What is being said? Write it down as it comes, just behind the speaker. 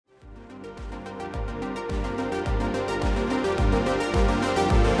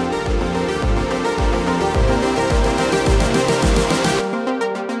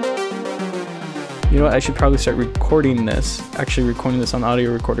know what? I should probably start recording this on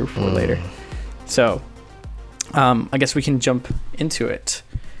audio recorder for later. So, I guess we can jump into it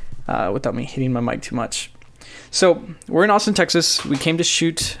without me hitting my mic too much. So, we're in Austin, Texas. We came to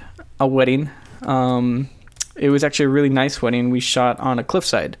shoot a wedding. It was actually a really nice wedding. We shot on a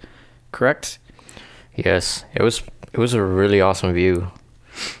cliffside, correct? Yes, it was a really awesome view.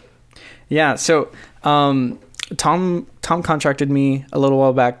 Yeah, so Tom contracted me a little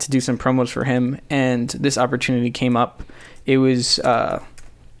while back to do some promos for him, and this opportunity came up. It wasn't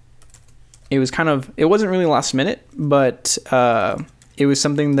really last minute, but it was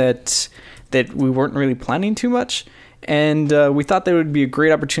something that we weren't really planning too much, and we thought that it would be a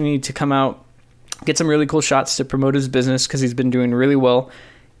great opportunity to come out, get some really cool shots to promote his business, because he's been doing really well,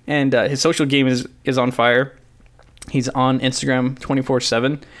 and his social game is on fire. He's on Instagram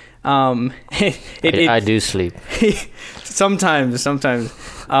 24/7. I do sleep. Sometimes.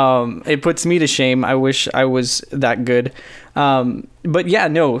 It puts me to shame. I wish I was that good. But yeah,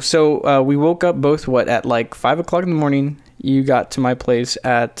 no. So we woke up both at like 5 o'clock in the morning. You got to my place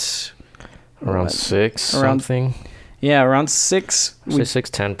at around 6 something. Yeah, around 6. Say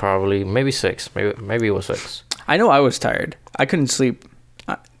 6:10 probably, maybe 6. Maybe it was 6. I know I was tired. I couldn't sleep.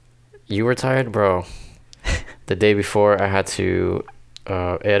 You were tired, bro. The day before, I had to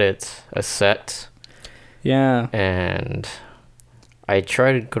edit a set. Yeah. And I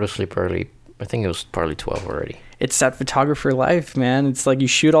tried to go to sleep early. I think it was probably 12 already. It's that photographer life, man. It's like you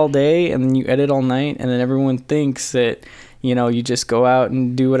shoot all day and then you edit all night, and then everyone thinks that, you just go out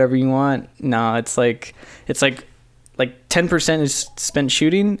and do whatever you want. No, it's like 10% is spent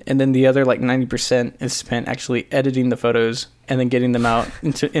shooting, and then the other 90% is spent actually editing the photos and then getting them out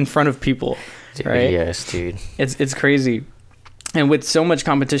in front of people. Right? Yes, dude. It's crazy. And with so much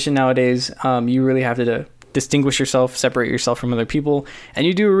competition nowadays, you really have to distinguish yourself, separate yourself from other people, and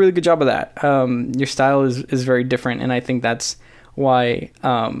you do a really good job of that. Your style is very different, and I think that's why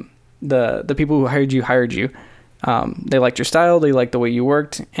the people who hired you. They liked your style, they liked the way you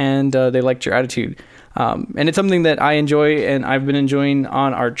worked, and they liked your attitude. And it's something that I enjoy, and I've been enjoying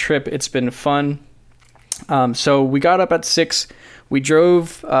on our trip. It's been fun. So we got up at 6. We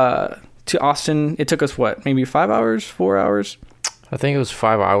drove to Austin. It took us maybe 5 hours, 4 hours? I think it was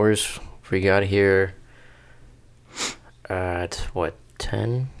 5 hours. We got here at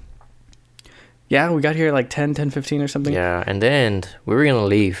 10? Yeah, we got here at 10:15 or something. Yeah, and then we were gonna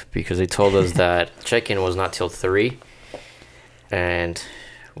leave because they told us that check-in was not till 3, and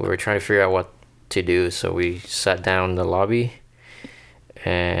we were trying to figure out what to do. So we sat down in the lobby,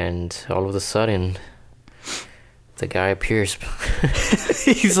 and all of a sudden, the guy appears.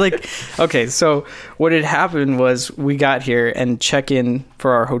 He's like, okay, so what had happened was we got here and check-in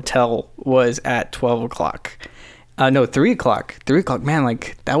for our hotel was at 12 o'clock. No, 3 o'clock. 3 o'clock, man,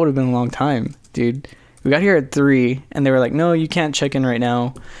 that would have been a long time, dude. We got here at 3, and they were like, no, you can't check in right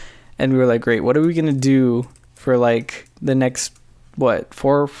now. And we were like, great, what are we going to do for the next,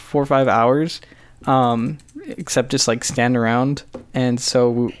 4 or 5 hours? Except just stand around. And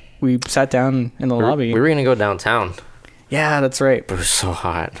so we sat down in the lobby. We were going to go downtown. Yeah, that's right. But it was so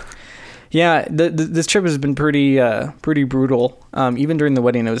hot. Yeah, this trip has been pretty brutal. Even during the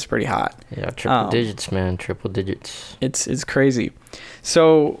wedding, it was pretty hot. Yeah, triple digits, man. Triple digits. It's crazy.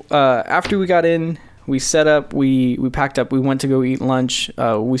 So after we got in, we set up, we packed up, we went to go eat lunch.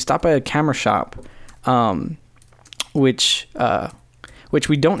 We stopped by a camera shop, which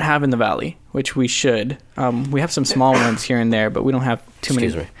we don't have in the Valley, which we should. We have some small ones here and there, but we don't have too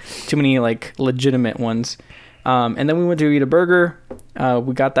many legitimate ones. And then we went to eat a burger.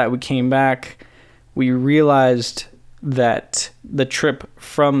 We got that. We came back. We realized that the trip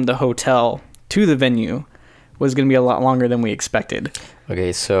from the hotel to the venue was going to be a lot longer than we expected.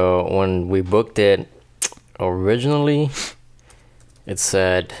 Okay, so when we booked it originally, it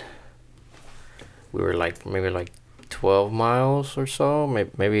said we were maybe 12 miles or so,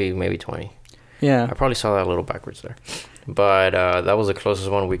 maybe 20. Yeah. I probably saw that a little backwards there. But that was the closest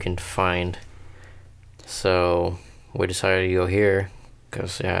one we can find. So we decided to go here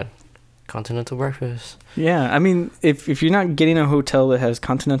because it had continental breakfast. Yeah, I mean, if you're not getting a hotel that has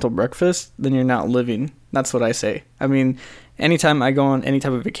continental breakfast, then you're not living. That's what I say. I mean, anytime I go on any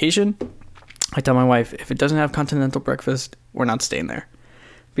type of vacation, I tell my wife, if it doesn't have continental breakfast, we're not staying there.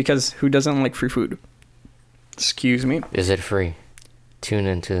 Because who doesn't like free food? Excuse me. Is it free? Tune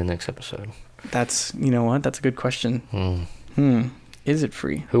into the next episode. You know what? That's a good question. Is it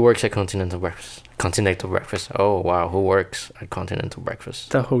free? Who works at Continental Breakfast? Continental Breakfast. Oh, wow. Who works at Continental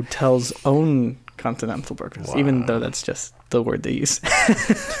Breakfast? The hotel's own Continental Breakfast, wow. Even though that's just the word they use.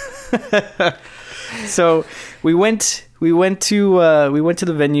 So we went to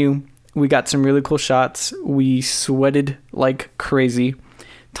the venue. We got some really cool shots. We sweated like crazy.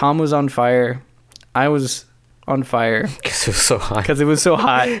 Tom was on fire. I was on fire Because it was so hot. because it was so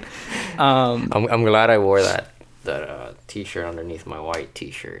hot. I'm glad I wore that t-shirt underneath my white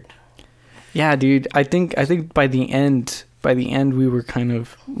t-shirt. Yeah, dude. I think by the end we were kind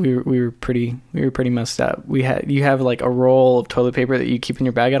of we were pretty messed up. You have like a roll of toilet paper that you keep in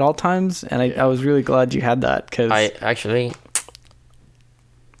your bag at all times, and I was really glad you had that because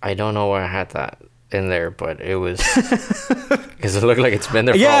I don't know why I had that in there, but it was because it looked like it's been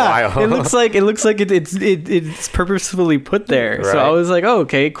there for a while. it looks like it's purposefully put there. Right. So I was like, oh,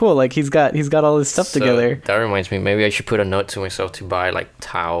 okay, cool. Like he's got all his stuff together. That reminds me, maybe I should put a note to myself to buy like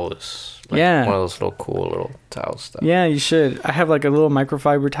towels. Like Yeah. one of those little cool little towel stuff. Yeah, you should. I have like a little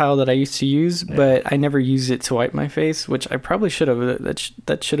microfiber towel that I used to use, but I never used it to wipe my face, which I probably should have.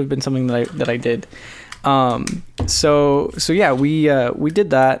 That should have been something that I did. So yeah, we did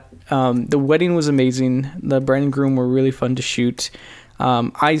that. The wedding was amazing. The bride and groom were really fun to shoot.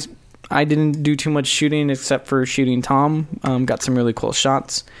 I didn't do too much shooting except for shooting Tom. Got some really cool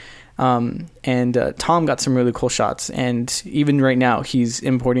shots. And Tom got some really cool shots, and even right now he's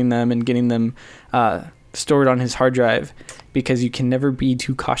importing them and getting them stored on his hard drive because you can never be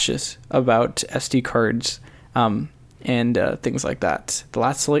too cautious about SD cards and things like that. The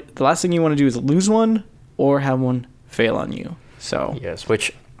last thing you want to do is lose one or have one fail on you. So Yes,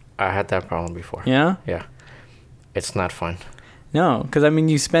 which I had that problem before. yeah, It's not fun. no, because I mean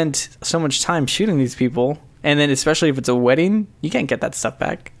you spent so much time shooting these people, and then especially if it's a wedding, you can't get that stuff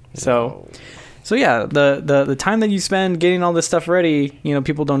back. So yeah, the time that you spend getting all this stuff ready,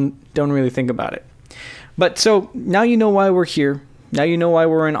 people don't really think about it. But so now you know why we're here. Now you know why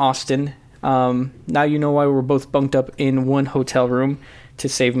we're in Austin. Now you know why we're both bunked up in one hotel room to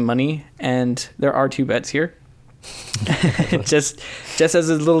save money, and there are 2 beds here. just as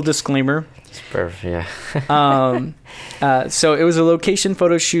a little disclaimer. It's perfect, yeah. So it was a location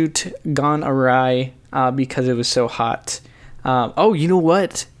photo shoot gone awry because it was so hot. Oh, you know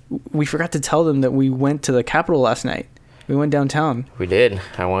what? We forgot to tell them that we went to the Capitol last night. We went downtown. We did.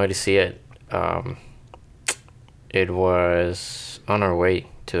 I wanted to see it. It was on our way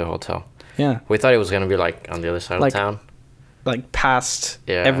to the hotel. Yeah. We thought it was going to be like on the other side of town. Like past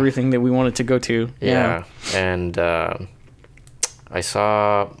everything that we wanted to go to. Yeah. And I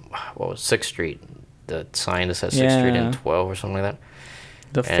saw, 6th Street? The sign that says 6th Street and 12 or something like that.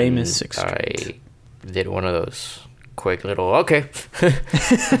 The famous 6th Street. I did one of those quick little, okay.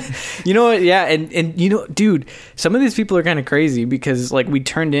 You know what? Yeah. And dude, some of these people are kind of crazy because like we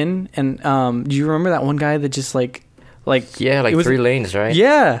turned in and do you remember that one guy that just like yeah, like 3 lanes, right?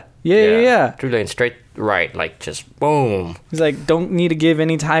 Yeah. 3 lanes straight right, like just boom. He's like, don't need to give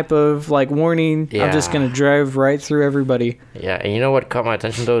any type of like warning. Yeah. I'm just gonna drive right through everybody. Yeah, and you know what caught my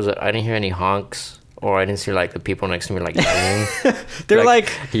attention though is that I didn't hear any honks, or I didn't see like the people next to me like yelling. They're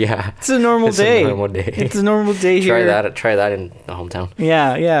like, yeah, it's a normal day. It's a normal day here. Try that in the hometown.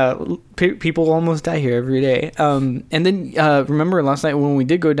 Yeah. People almost die here every day. And then remember last night when we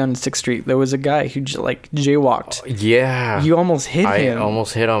did go down to 6th Street, there was a guy who just like jaywalked. Yeah, you almost hit him. I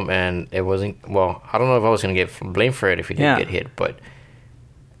almost hit him, and it wasn't. Well, I don't know if I was gonna get blamed for it if he didn't get hit, but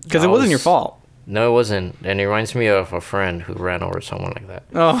because it wasn't your fault. No, it wasn't, and it reminds me of a friend who ran over someone like that.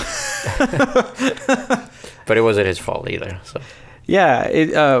 Oh, but it wasn't his fault either. So yeah,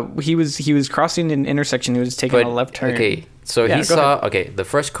 he was crossing an intersection. He was taking a left turn. Okay, so he saw the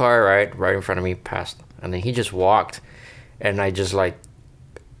first car right in front of me passed, and then he just walked, and I just like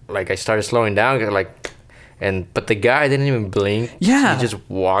I started slowing down, but the guy didn't even blink. Yeah, he just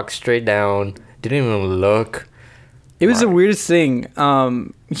walked straight down, didn't even look. It was the weirdest thing.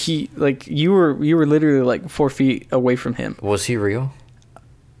 You were literally like 4 feet away from him. Was he real?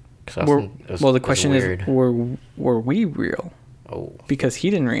 The question is, were we real? Oh, because he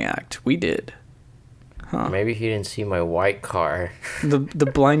didn't react. We did. Huh. Maybe he didn't see my white car. the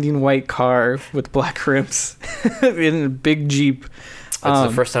blinding white car with black rims in a big Jeep. That's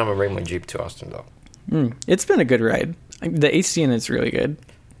the first time I bring my Jeep to Austin, though. It's been a good ride. The AC in it's really good.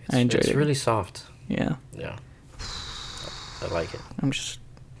 I enjoyed it. It's really soft. Yeah. Yeah. I like it. I'm just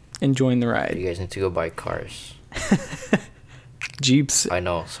enjoying the ride. You guys need to go buy cars. Jeeps. I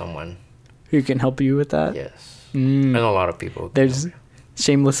know someone who can help you with that. Yes. I know a lot of people. There's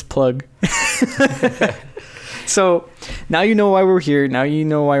shameless plug. So now you know why we're here. Now you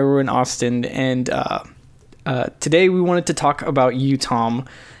know why we're in Austin. And today we wanted to talk about you, Tom.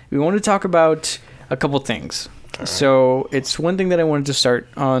 We wanted to talk about a couple things. Right. So it's one thing that I wanted to start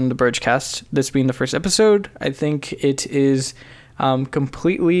on the BirgeCast, this being the first episode. I think it is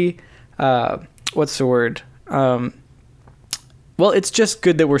completely, what's the word? Well, it's just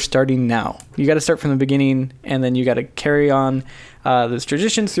good that we're starting now. You got to start from the beginning, and then you got to carry on those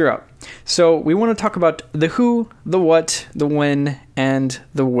traditions throughout. So we want to talk about the who, the what, the when, and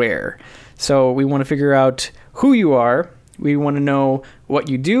the where. So we want to figure out who you are. We want to know what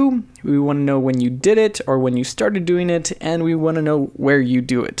you do. We want to know when you did it or when you started doing it, and we want to know where you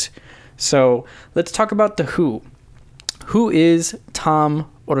do it. So let's talk about the who. Who is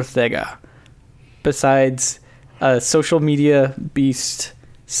Tom Ortega? Besides a social media beast,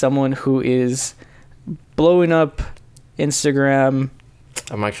 someone who is blowing up Instagram.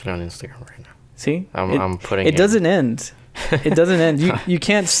 I'm actually on Instagram right now. See? I'm putting it doesn't end. It doesn't end. You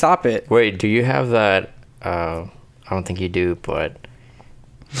can't stop it. Wait, do you have that? I don't think you do, but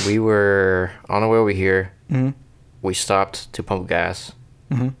we were on the way over here. Mm-hmm. We stopped to pump gas.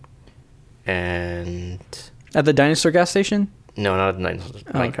 Mm-hmm. And... At the dinosaur gas station? No, not at the dinosaur.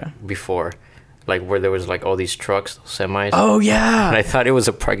 Like, okay. Before. Like, where there was, like, all these trucks, semis. Oh, yeah. And I thought it was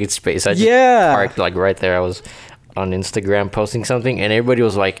a parking space. I just parked, like, right there. I was on Instagram posting something, and everybody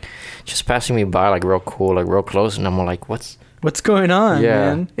was, like, just passing me by, like, real cool, like, real close. And I'm like, what's going on,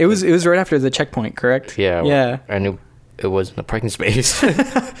 man? It was right after the checkpoint, correct? Yeah. Yeah. And it was in a parking space.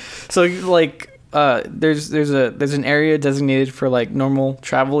 So, like, there's an area designated for, like, normal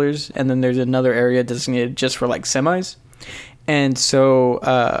travelers, and then there's another area designated just for, like, semis. And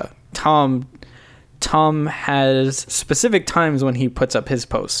so Tom has specific times when he puts up his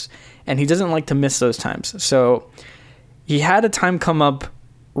posts, and he doesn't like to miss those times. So he had a time come up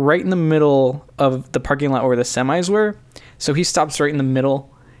right in the middle of the parking lot where the semis were. So he stops right in the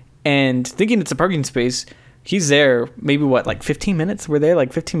middle, and thinking it's a parking space, he's there maybe like 15 minutes. We're there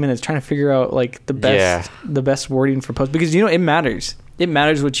like 15 minutes trying to figure out like the best wording for posts, because it matters. It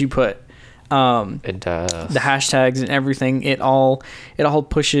matters what you put. It does. The hashtags and everything. It all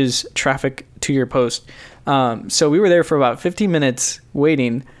pushes traffic to your post. So we were there for about 15 minutes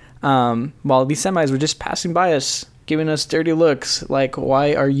waiting, while these semis were just passing by us, giving us dirty looks like,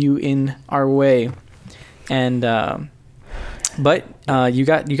 why are you in our way? And but you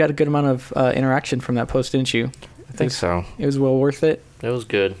got a good amount of interaction from that post, didn't you? I think so. It was well worth it. It was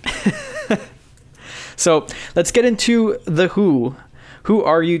good. So let's get into the who. Who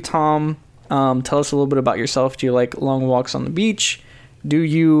are you, Tom? Tell us a little bit about yourself. Do you like long walks on the beach? Do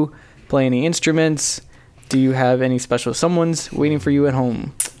you play any instruments? Do you have any special someones waiting for you at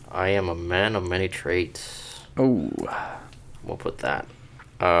home? I am a man of many traits. Oh. We'll put that.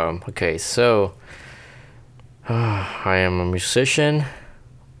 Okay, so I am a musician.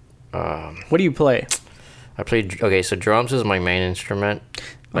 What do you play? I play... Okay, so drums is my main instrument.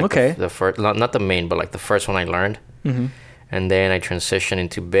 Like okay. The first... Not the main, but like the first one I learned. Mm-hmm. And then I transitioned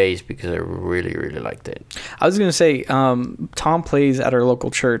into bass because I really, really liked it. I was going to say, Tom plays at our local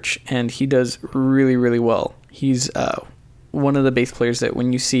church, and he does really, really well. He's one of the bass players that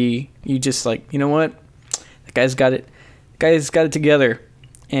when you see, you just like, you know what? That guy's got it. The guy's got it together,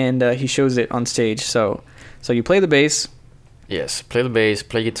 and he shows it on stage. So you play the bass. Yes, play the bass,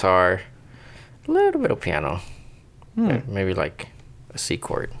 play guitar, a little bit of piano. Maybe like a C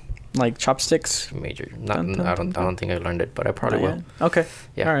chord. Like chopsticks? Major. I don't think I learned it, but I probably will. Okay.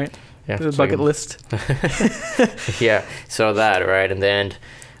 Yeah. All right. Yeah. There's a bucket list. Yeah. So that, right? And then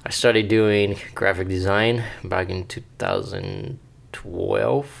I started doing graphic design back in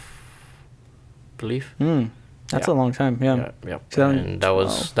 2012, I believe. That's a long time. Yeah. Yeah. And that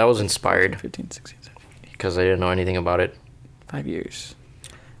was inspired. 15, 16, 17. Because I didn't know anything about it. 5 years.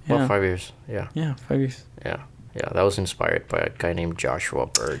 Well, 5 years. Yeah. Yeah, 5 years. Yeah. Yeah, that was inspired by a guy named Joshua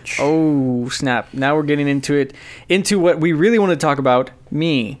Birge. Oh, snap. Now we're getting into what we really want to talk about.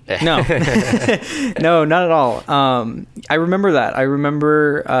 Me. No. No, not at all. I remember that. I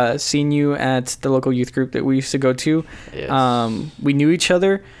remember seeing you at the local youth group that we used to go to. Yes. We knew each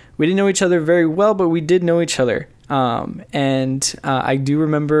other. We didn't know each other very well, but we did know each other. And I do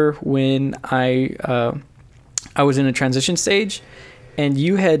remember when I was in a transition stage, and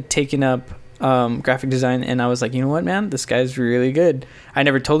you had taken up graphic design, and I was like, you know what, man, this guy's really good. I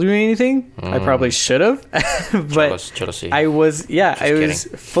never told you anything. I probably should have, but jealousy. I was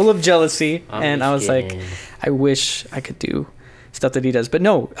full of jealousy, and I was like, I wish I could do stuff that he does. But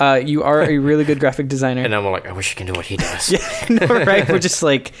no, you are a really good graphic designer. And I'm like, I wish I can do what he does. Yeah, no, right? We're just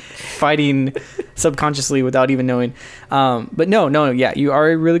like fighting subconsciously without even knowing. But no, yeah, you are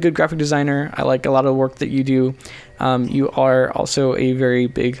a really good graphic designer. I like a lot of the work that you do. You are also a very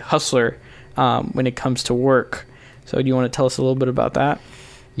big hustler when it comes to work. So do you want to tell us a little bit about that?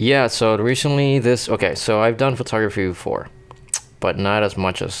 Yeah, so recently so I've done photography before, but not as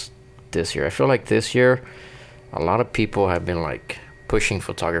much as this year. I feel like this year, a lot of people have been like pushing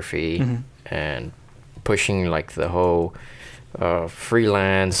photography and pushing like the whole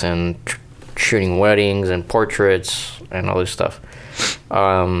freelance and shooting weddings and portraits and all this stuff.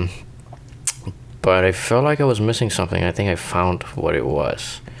 But I felt like I was missing something. I think I found what it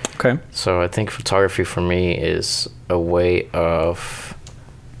was. Okay. So I think photography for me is a way of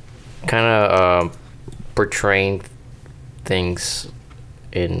kind of portraying things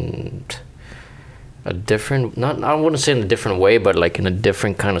in a different, not, I wouldn't say in a different way, but like in a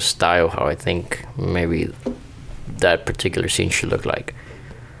different kind of style, how I think maybe that particular scene should look like.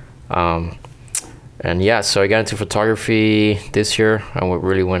 And yeah, so I got into photography this year. I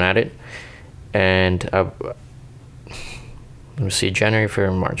really went at it. And let me see, January,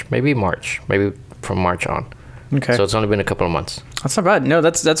 February, March, maybe from March on. Okay. So it's only been a couple of months. That's not bad. No,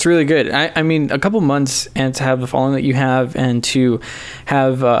 that's really good. I mean, a couple months, and to have the following that you have, and to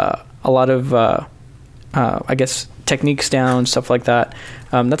have a lot of, I guess, techniques down, stuff like that.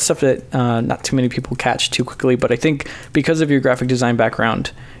 That's stuff that not too many people catch too quickly. But I think because of your graphic design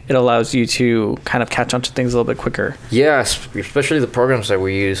background, it allows you to kind of catch on to things a little bit quicker. Yeah, especially the programs that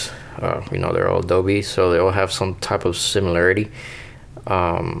we use. They're all Adobe, so they all have some type of similarity.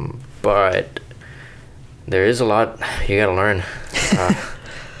 But there is a lot you gotta learn.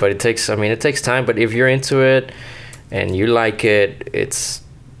 But it takes time. But if you're into it and you like it, it's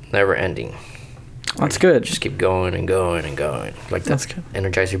never ending. That's good. Just keep going and going and going. Like that's good.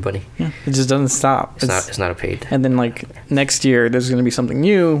 Energize your buddy. Yeah, it just doesn't stop. It's not a paid. And then like next year, there's gonna be something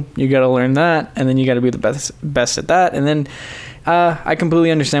new. You gotta learn that, and then you gotta be the best at that, and then. I completely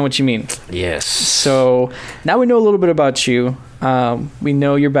understand what you mean. Yes. So now we know a little bit about you. We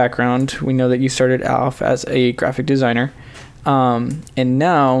know your background. We know that you started off as a graphic designer, and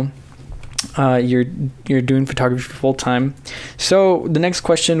now you're doing photography full time. So the next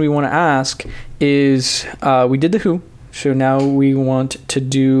question we want to ask is, we did the who, so now we want to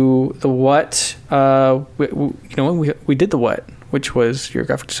do the what. We did the what, which was your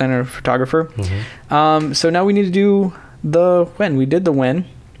graphic designer, photographer. Mm-hmm. So now we need to do the when. We did the when.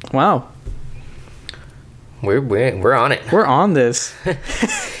 Wow. We're on it. We're on this.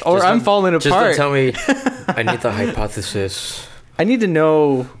 Or I'm falling apart. Just don't tell me. I need the hypothesis. I need to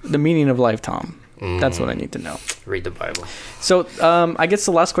know the meaning of life, Tom. That's what I need to know. Read the Bible. So I guess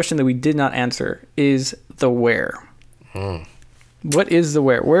the last question that we did not answer is the where. What is the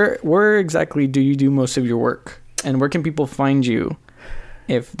where? Where exactly do you do most of your work? And where can people find you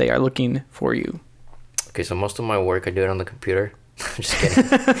if they are looking for you? Okay, so most of my work, I do it on the computer. I'm just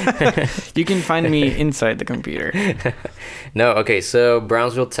kidding. You can find me inside the computer. No, okay, so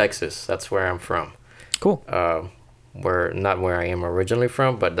Brownsville, Texas. That's where I'm from. Cool. Not where I am originally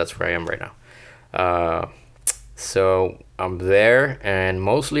from, but that's where I am right now. So I'm there, and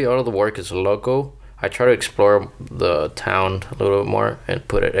mostly all of the work is local. I try to explore the town a little bit more and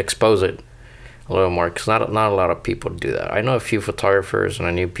expose it a little more, because not a lot of people do that. I know a few photographers, and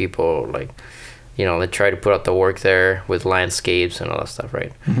I knew people like, they try to put out the work there with landscapes and all that stuff,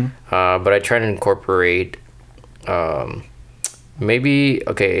 right? Mm-hmm. But I try to incorporate,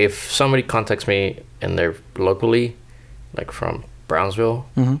 if somebody contacts me and they're locally, like from Brownsville,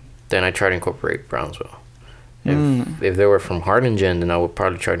 mm-hmm. then I try to incorporate Brownsville. If they were from Harlingen, then I would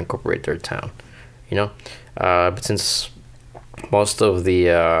probably try to incorporate their town, But since most of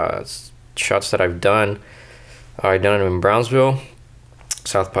the shots that I've done them in Brownsville,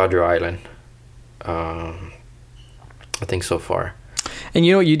 South Padre Island. I think so far. And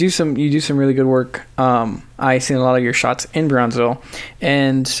you do some really good work. I seen a lot of your shots in Brownsville,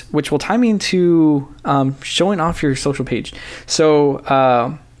 and which will tie me into showing off your social page. So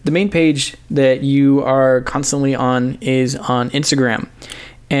the main page that you are constantly on is on Instagram,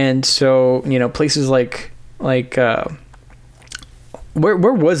 and so places like where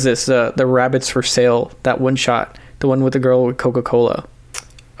was this the rabbits for sale, that one shot, the one with the girl with Coca-Cola.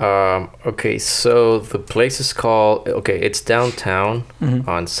 Okay, so the place is called, it's downtown mm-hmm.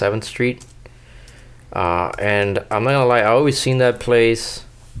 on 7th Street. And I'm not gonna lie, I always seen that place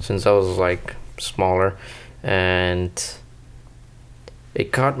since I was like smaller, and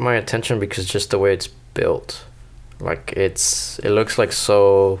it caught my attention because just the way it's built. Like it looks like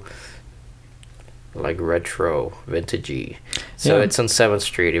so like retro, vintagey. So yeah. It's on 7th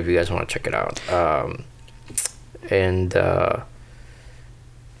Street if you guys want to check it out.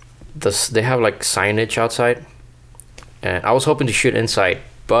 They have like signage outside, and I was hoping to shoot inside,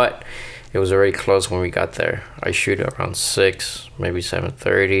 but it was already closed when we got there. I shoot around 6, maybe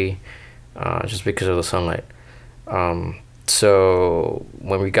 7:30, just because of the sunlight. So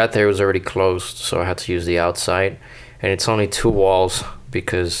when we got there, it was already closed, so I had to use the outside, and it's only 2 walls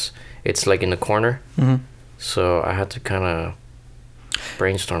because it's like in the corner. Mm-hmm. So I had to kind of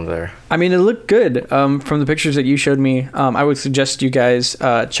brainstorm there? I mean, it looked good. From the pictures that you showed me, I would suggest you guys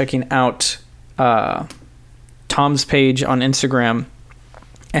checking out Tom's page on Instagram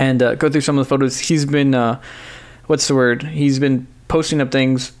and go through some of the photos. He's been, what's the word? He's been posting up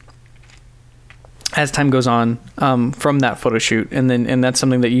things as time goes on from that photo shoot, and that's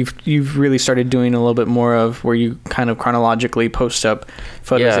something that you've really started doing a little bit more of, where you kind of chronologically post up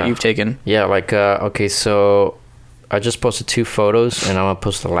photos that you've taken. Yeah, like okay, so I just posted 2 photos, and I'm gonna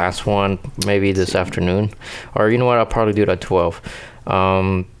post the last one maybe this afternoon, or you know what? I'll probably do it at 12,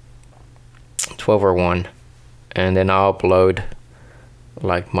 12 or 1, and then I'll upload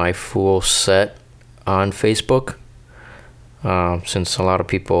like my full set on Facebook. Since a lot of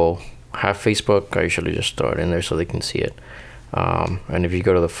people have Facebook, I usually just throw it in there so they can see it. And if you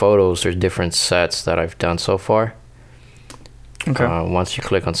go to the photos, there's different sets that I've done so far. Okay. Once you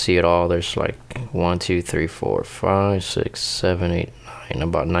click on see it all, there's like 1, 2, 3, 4, 5, 6, 7, 8, 9,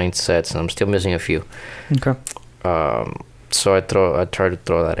 about 9 sets, and I'm still missing a few. Okay. So I try to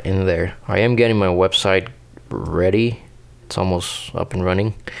throw that in there. I am getting my website ready. It's almost up and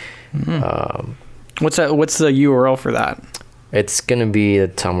running. Mm-hmm. What's the URL for that? It's gonna be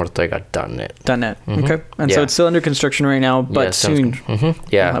tomortega.net. .net. Mm-hmm. Okay. And so it's still under construction right now, but soon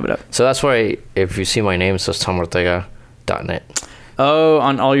yeah. I'll have it up. So that's why if you see my name, it says tomortega.net. Oh,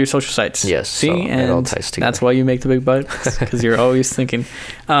 on all your social sites. Yes. See, so and it all ties together. that's why you make the big bucks, because you're always thinking.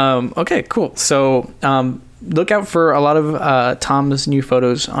 Okay, cool. So look out for a lot of Tom's new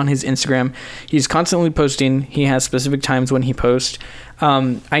photos on his Instagram. He's constantly posting. He has specific times when he posts.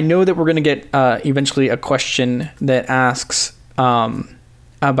 I know that we're going to get eventually a question that asks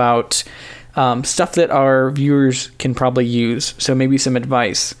about stuff that our viewers can probably use. So maybe some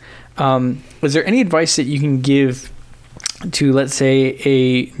advice. Is there any advice that you can give to, let's say,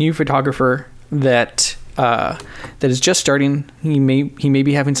 a new photographer that is just starting? He may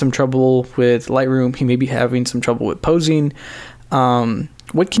be having some trouble with Lightroom. He may be having some trouble with posing.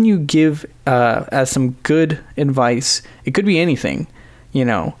 What can you give as some good advice? It could be anything,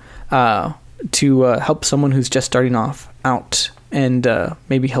 to help someone who's just starting out and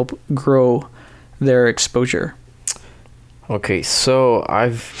maybe help grow their exposure. Okay, so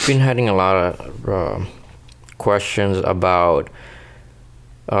I've been having a lot of questions about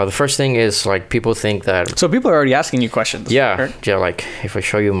the first thing is, like, people think that, so people are already asking you questions. Yeah, like if I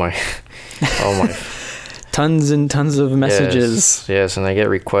show you my all my tons and tons of messages. Yes, and I get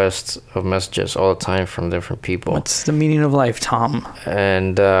requests of messages all the time from different people. What's the meaning of life, Tom?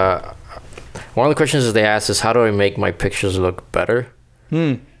 And one of the questions that they ask is, how do I make my pictures look better?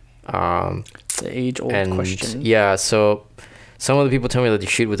 It's the age-old question. Yeah, so some of the people tell me that they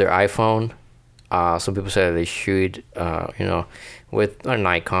shoot with their iPhone. Some people say that they shoot, with a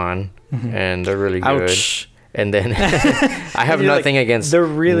Nikon, and they're really good. Ouch. And then I have nothing against. They're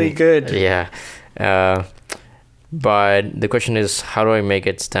really good. Yeah. But the question is, how do I make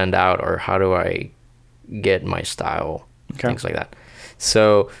it stand out, or how do I get my style? Okay. Things like that.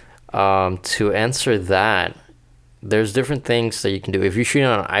 So to answer that, there's different things that you can do. If you're shooting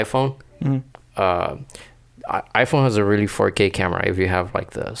on an iPhone, iPhone has a really 4K camera. If you have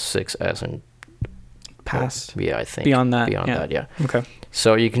like the 6S and past, I think beyond that, yeah. Okay.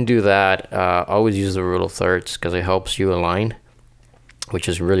 So you can do that. Always use the rule of thirds because it helps you align, which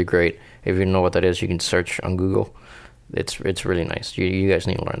is really great. If you know what that is, you can search on Google. It's really nice. You guys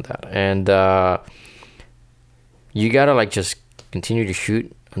need to learn that. And you gotta like just continue to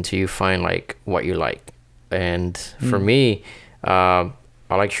shoot until you find like what you like. And for me, I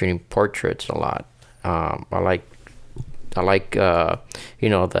like shooting portraits a lot. I like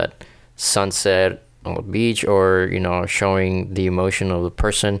that sunset on the beach, or showing the emotion of the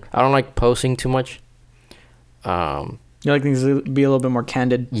person. I don't like posing too much. You like things to be a little bit more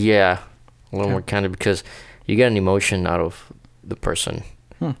candid. Yeah, a little more candid, because you get an emotion out of the person.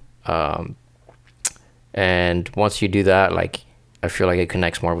 And once you do that, like, I feel like it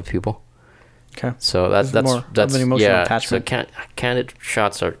connects more with people. Okay. So that's more of an emotional attachment. So candid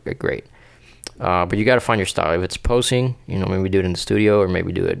shots are great. But you got to find your style. If it's posing, maybe do it in the studio, or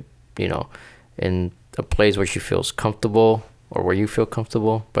maybe do it, in a place where she feels comfortable, or where you feel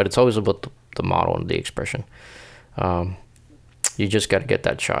comfortable. But it's always about the model and the expression. You just got to get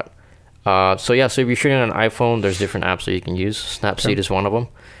that shot. So if you're shooting on an iPhone, there's different apps that you can use. Snapseed is one of them.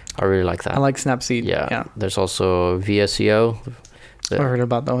 I really like that. I like Snapseed. Yeah. There's also VSEO. I heard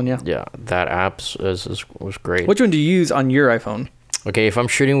about that one, yeah. Yeah, that app was great. Which one do you use on your iPhone? Okay, if I'm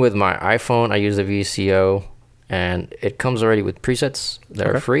shooting with my iPhone, I use the VSEO, and it comes already with presets that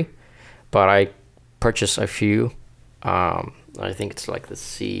are free. But I purchased a few. I think it's like the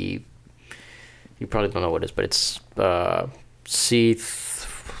C. You probably don't know what it is, but it's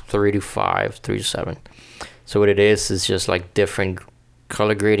C3 to 5, 3 to 7. So what it is just like different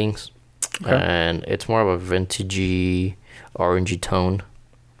color gradings, and it's more of a vintagey, orangey tone.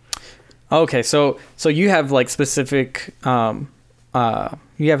 Okay, so you have like specific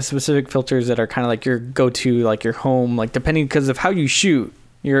you have specific filters that are kind of like your go-to, like your home, like depending because of how you shoot.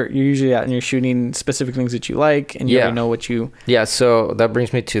 You're usually out and you're shooting specific things that you like, and you already know what you. Yeah, so that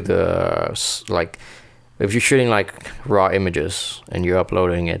brings me to the like, if you're shooting like raw images and you're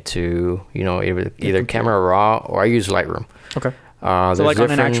uploading it to either Camera Raw or I use Lightroom. Okay. So like on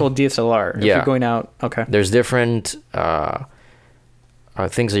an actual DSLR, if you're going out. Okay. There's different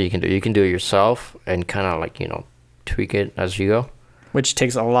things that you can do. You can do it yourself and kind of like tweak it as you go. Which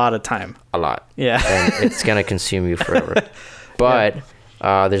takes a lot of time. A lot. Yeah. And it's gonna consume you forever. But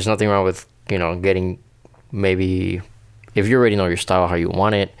there's nothing wrong with getting, maybe if you already know your style, how you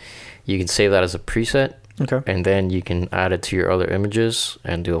want it, you can save that as a preset. Okay. And then you can add it to your other images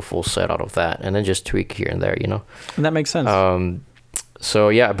and do a full set out of that, and then just tweak here and there. And that makes sense. So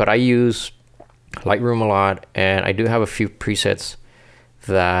yeah, but I use Lightroom a lot, and I do have a few presets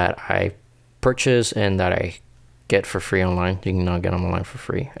that I purchase and that I get for free online. You can now get them online for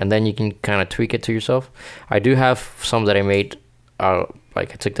free, and then you can kind of tweak it to yourself. I do have some that I made,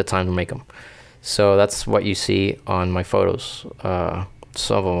 like I took the time to make them. So that's what you see on my photos.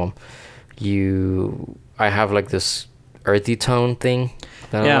 Some of them, I have like this earthy tone thing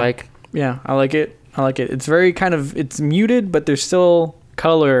that I like. Yeah, I like it. It's very it's muted, but there's still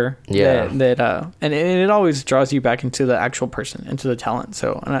color. Yeah. And it always draws you back into the actual person, into the talent.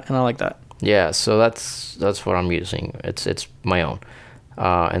 So and I like that. Yeah, so that's what I'm using. It's my own.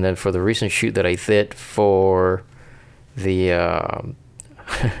 And then for the recent shoot that I did for the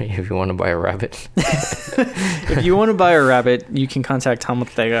if you want to buy a rabbit. If you want to buy a rabbit, you can contact Tom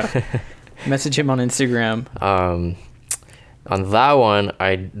Ortega. Message him on Instagram. On that one,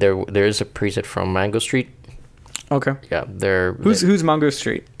 there is a preset from Mango Street. Okay. Yeah, who's Mango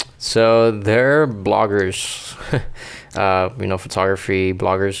Street? So they're bloggers, photography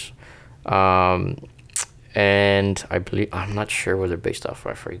bloggers, and I'm not sure where they're based off.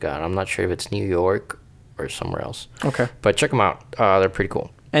 I forgot. I'm not sure if it's New York or somewhere else. Okay. But check them out. They're pretty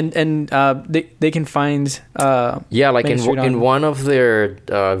cool. And they can find like in one of their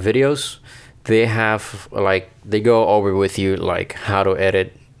videos, they have they go over with you like how to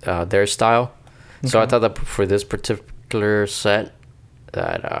edit their style. Okay. So I thought that for this particular set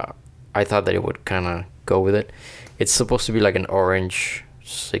that I thought that it would kind of go with it. It's supposed to be like an orange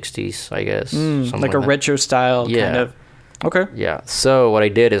 60s, I guess. Like a retro style kind of. Okay. Yeah. So what I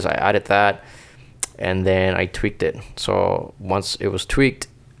did is I added that and then I tweaked it. So once it was tweaked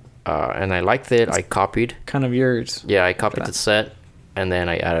and I liked it, I copied. Kind of yours. Yeah, I copied the set and then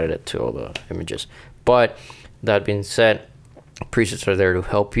I added it to all the images. But that being said, presets are there to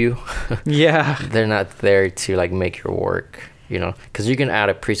help you. Yeah. They're not there to like make your work, because you can add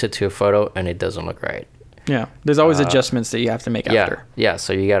a preset to a photo and it doesn't look right. Yeah. There's always adjustments that you have to make after. Yeah.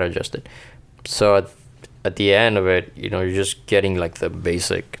 So you got to adjust it. So at the end of it, you're just getting like the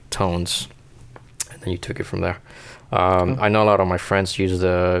basic tones and then you took it from there. I know a lot of my friends use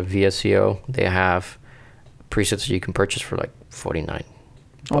the VSCO. They have presets you can purchase for like $49.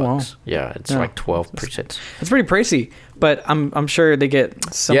 Oh, wow. Yeah, it's like 12 presets. It's pretty pricey, but I'm sure they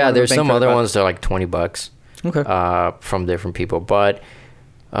get some. Yeah, there's some other ones that are like $20. Okay. From different people, but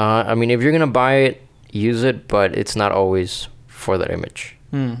I mean, if you're gonna buy it, use it, but it's not always for that image.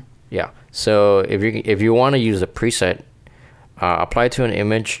 Yeah. So if you want to use a preset, apply it to an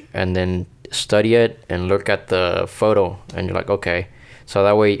image and then study it and look at the photo, and you're like, okay. So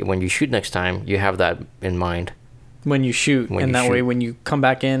that way, when you shoot next time, you have that in mind. When you shoot, and that way when you come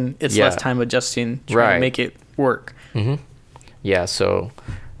back in, it's less time adjusting, trying to make it work. Mm-hmm. Yeah, so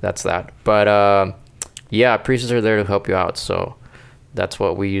that's that. But presets are there to help you out. So that's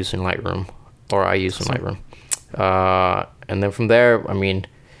what we use in Lightroom, or I use in Lightroom. And then from there, I mean,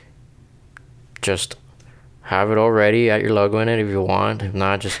 just have it all ready, add your logo in it if you want. If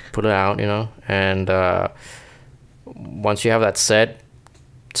not, just put it out, And once you have that set,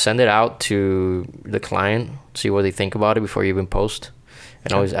 send it out to the client, see what they think about it before you even post,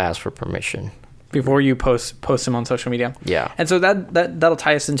 and always ask for permission before you post them on social media. Yeah. And so that'll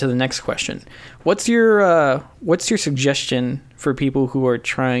tie us into the next question. What's your suggestion for people who are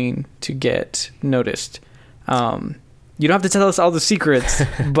trying to get noticed? You don't have to tell us all the secrets,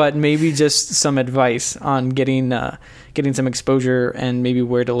 but maybe just some advice on getting some exposure and maybe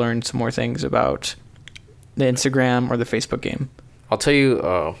where to learn some more things about the Instagram or the Facebook game. I'll tell you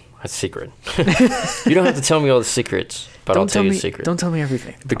a secret. You don't have to tell me all the secrets, but I'll tell you a secret. Don't tell me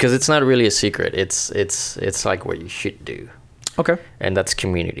everything. Because it's not really a secret. It's like what you should do. Okay. And that's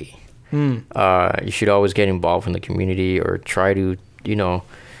community. Mm. You should always get involved in the community, or try to,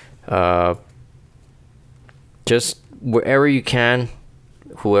 just wherever you can,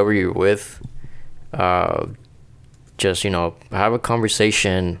 whoever you're with, just, have a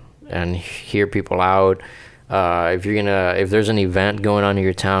conversation and hear people out. If there's an event going on in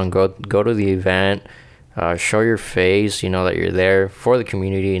your town, go to the event, show your face, that you're there for the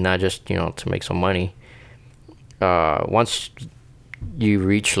community, not just, to make some money. Once you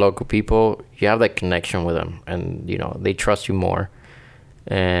reach local people, you have that connection with them, and, they trust you more.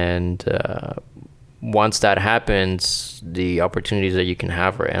 And, once that happens, the opportunities that you can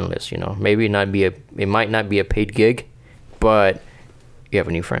have are endless, Maybe it might not be a paid gig, but you have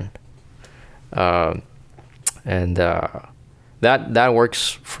a new friend. And that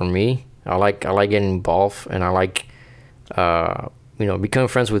works for me. I like getting involved, and I like becoming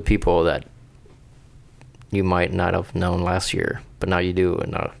friends with people that you might not have known last year, but now you do,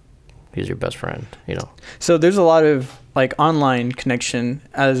 and now he's your best friend. So there's a lot of like online connection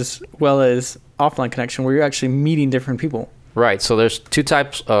as well as offline connection where you're actually meeting different people. Right. So there's two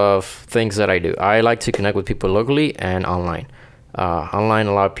types of things that I do. I like to connect with people locally and online. Online,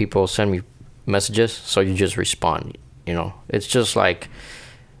 a lot of people send me messages, so you just respond. It's just like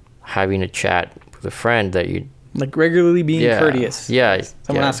having a chat with a friend that you like regularly being courteous. Yeah.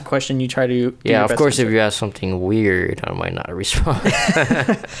 Someone asks a question, you try to of course answer. If you ask something weird, I might not respond.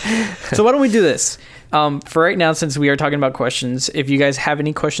 So why don't we do this? For right now, since we are talking about questions, if you guys have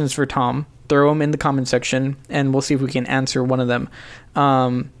any questions for Tom, throw them in the comment section, and we'll see if we can answer one of them.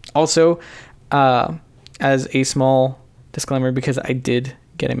 Also, as a small disclaimer, because I did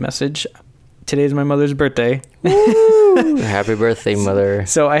get a message, today is my mother's birthday. Woo! Happy birthday, mother.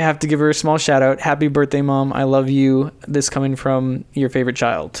 So I have to give her a small shout out. Happy birthday, Mom. I love you. This coming from your favorite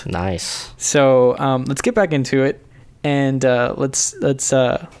child. Nice. So let's get back into it, and let's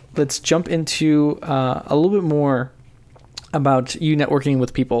jump into a little bit more about you networking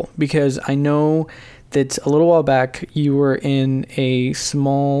with people, because I know that a little while back you were in a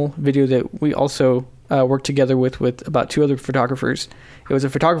small video that we also worked together with about 2 other photographers. It was a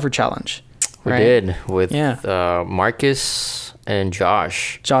photographer challenge. We did with Marcus and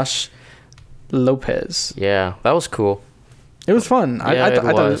Josh Lopez. Yeah, that was cool. It was fun.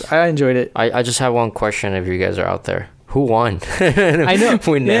 Yeah, I enjoyed it. I just have one question if you guys are out there. Who won? I know.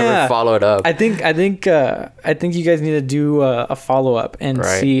 We never followed up. I think you guys need to do a follow up and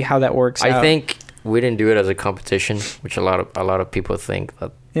see how that works out. I think we didn't do it as a competition, which a lot of people think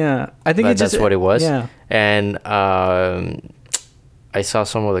that. Yeah, I think that's what it was. Yeah. And I saw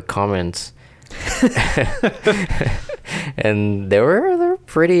some of the comments, and they're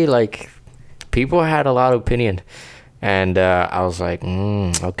pretty, like, people had a lot of opinion, and I was like,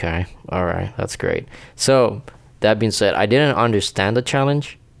 okay, all right, that's great. So that being said, I didn't understand the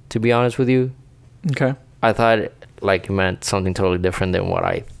challenge, to be honest with you. Okay. I thought like it meant something totally different than what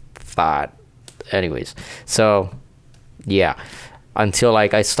I thought. Anyways, so yeah, until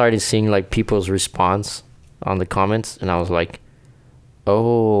like I started seeing like people's response on the comments, and I was like,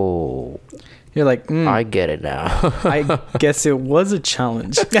 oh, you're like, I get it now. I guess it was a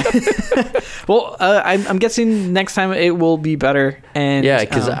challenge. Well, I'm guessing next time it will be better. And yeah,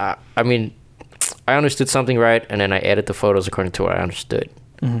 because I mean, I understood something right, and then I edit the photos according to what I understood.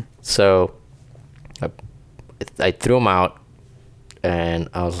 Mm-hmm. So I threw them out, and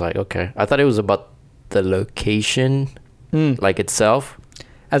I was like, okay. I thought it was about the location, like itself,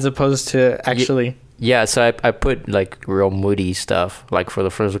 as opposed to actually. Yeah, so I put like real moody stuff. Like for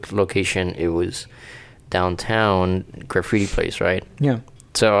the first location, it was downtown graffiti place, right? Yeah.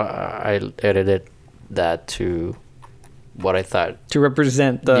 So I edited that to what I thought to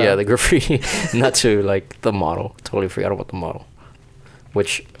represent the graffiti, not to like the model. Totally forgot about the model,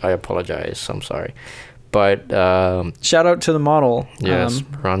 which I apologize. I'm sorry, but shout out to the model. Yes,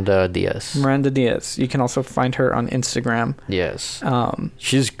 Miranda Diaz. You can also find her on Instagram. Yes.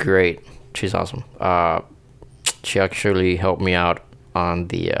 She's great. She's awesome. She actually helped me out on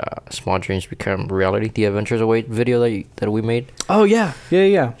the Small Dreams Become Reality, the Adventures Await video that we made. Oh, yeah.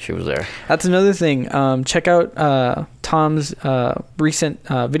 She was there. That's another thing. Check out Tom's recent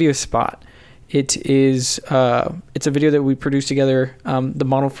video spot. It's a video that we produced together. The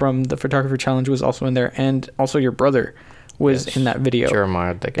model from the Photographer Challenge was also in there, and also your brother was in that video.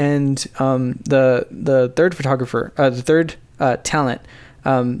 Jeremiah. And the third photographer, the third talent,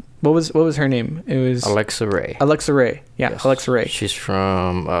 what was her name? It was Alexa Ray. Yeah, yes. Alexa Ray. She's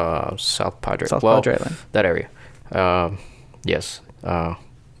from South Padre. Padre Island. That area. Yes.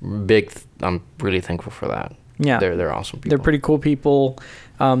 Big. I'm really thankful for that. Yeah. They're awesome people. They're pretty cool people.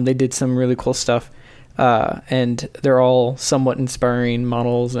 They did some really cool stuff. and they're all somewhat inspiring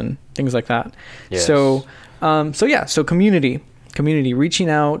models and things like that. Yes. So community, reaching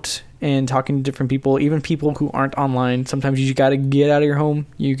out and talking to different people, even people who aren't online. Sometimes you got to get out of your home.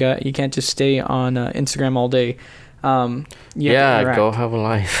 You can't just stay on Instagram all day. Go have a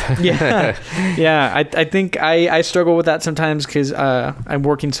life. I think I struggle with that sometimes because I'm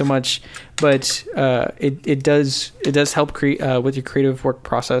working so much, but it does help create with your creative work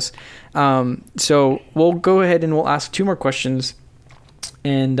process. So we'll go ahead and we'll ask 2 more questions,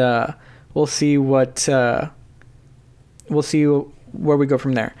 and we'll see where we go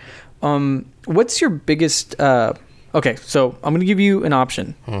from there. What's your biggest okay, so I'm gonna give you an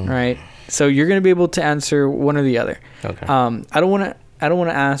option, right? So you're going to be able to answer one or the other. Okay. I don't want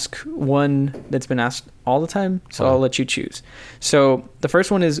to ask one that's been asked all the time, so I'll let you choose. So the first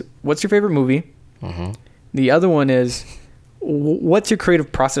one is, what's your favorite movie? Mm-hmm. The other one is, what's your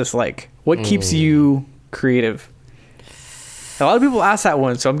creative process like? What keeps you creative? A lot of people ask that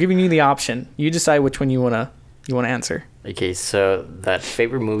one, so I'm giving you the option. You decide which one you wanna answer. Okay, so that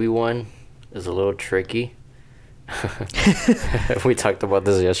favorite movie one is a little tricky. We talked about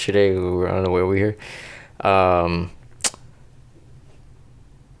this yesterday. We were on the way over here.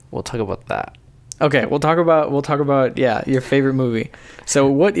 We'll talk about that. Okay, we'll talk about your favorite movie. So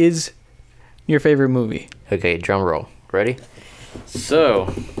what is your favorite movie? Okay, drum roll. Ready?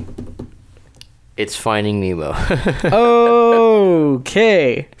 So it's Finding Nemo.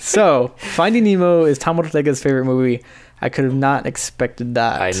 Okay, so Finding Nemo is Tom Ortega's favorite movie. I could have not expected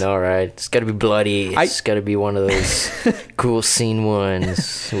that. I know, right? It's got to be bloody. It's got to be one of those cool scene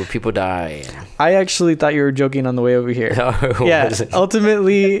ones where people die. I actually thought you were joking on the way over here. No, yeah,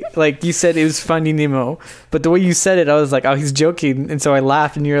 ultimately, like you said, it was Finding Nemo. But the way you said it, I was like, oh, he's joking. And so I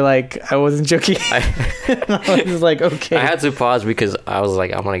laughed, and you're like, I wasn't joking. I was like, okay. I had to pause because I was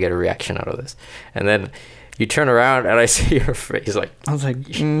like, I'm going to get a reaction out of this. And then you turn around, and I see your face. Like, I was like,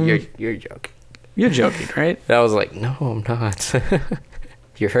 you're joking. You're joking, right? And I was like, no, I'm not.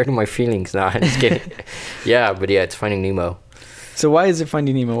 You're hurting my feelings. No, I'm just kidding. Yeah, but yeah, it's Finding Nemo. So why is it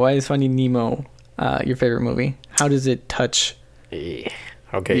Finding Nemo? Why is Finding Nemo your favorite movie? How does it touch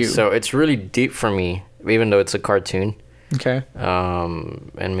Okay, so it's really deep for me, even though it's a cartoon. Okay.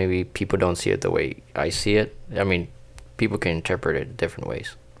 And maybe people don't see it the way I see it. I mean, people can interpret it different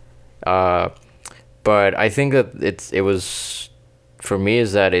ways. But I think that it was, for me,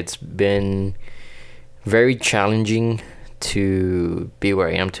 is that it's been very challenging to be where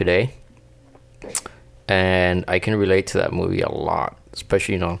I am today, and I can relate to that movie a lot.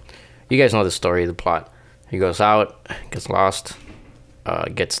 Especially, you guys know the story, the plot. He goes out, gets lost,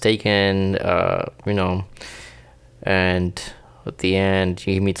 gets taken, and at the end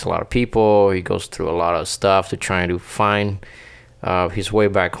he meets a lot of people. He goes through a lot of stuff to try to find his way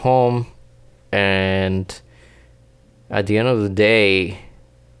back home, and at the end of the day,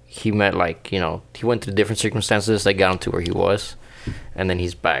 he met he went through different circumstances that got him to where he was, and then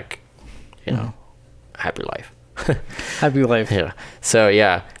he's back, happy life. Happy life. Yeah. So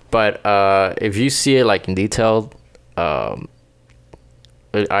yeah, but if you see it in detail, I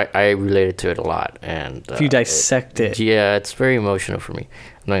related to it a lot, and if you dissect it, yeah, it's very emotional for me.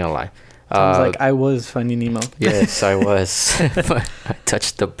 I'm not gonna lie. Sounds like I was Finding Nemo. Yes, I was. I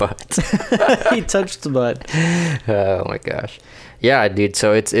touched the butt. He touched the butt. Oh my gosh. Yeah, dude.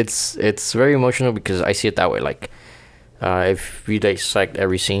 So it's very emotional because I see it that way. If you dissect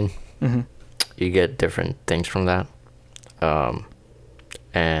every scene, you get different things from that.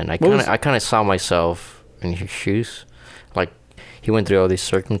 And I kind of saw myself in his shoes. Like, he went through all these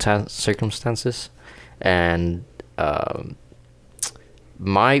circumstances, and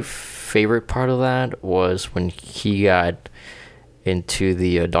my favorite part of that was when he got into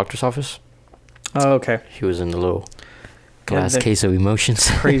the doctor's office. Oh, okay. He was in the little glass case of emotions.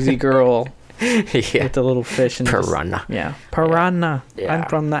 Crazy girl. Yeah. With the little fish and piranha. Piranha. Yeah. I'm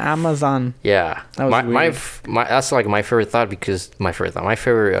from the Amazon. Yeah. That was weird. That's my favorite thought, because my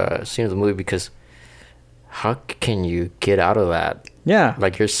favorite scene of the movie, because how can you get out of that? Yeah.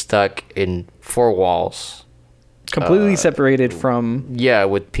 Like, you're stuck in 4 walls. Completely separated from... Yeah,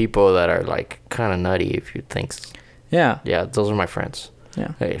 with people that are kind of nutty, if you think. Yeah. Yeah, those are my friends.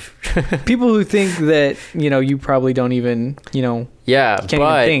 Yeah. Hey. People who think that, you probably don't even, Yeah, can't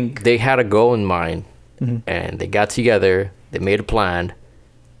but even think. they had a goal in mind, and they got together, they made a plan,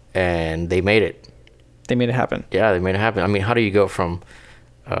 and they made it. They made it happen. Yeah, they made it happen. I mean, how do you go from,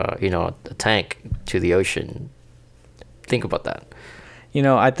 a tank to the ocean? Think about that.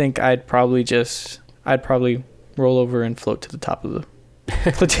 I think I'd probably roll over and float to the top of the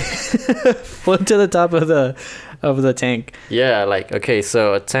float to the top of of the tank. Yeah, like, okay,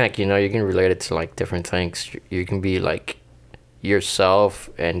 so a tank, you can relate it to like different things. You can be like yourself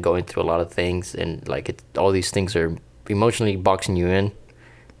and going through a lot of things, and like all these things are emotionally boxing you in,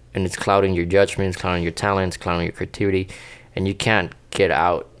 and it's clouding your judgments, clouding your talents, clouding your creativity, and you can't get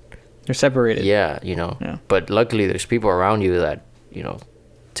out. You're separated. Yeah, But luckily there's people around you that,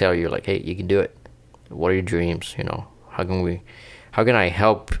 tell you like, hey, you can do it. What are your dreams? How can I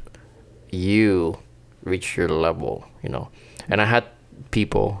help you reach your level? And I had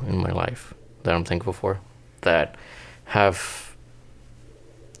people in my life that I'm thankful for that have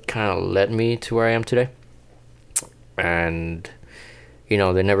kind of led me to where I am today. And,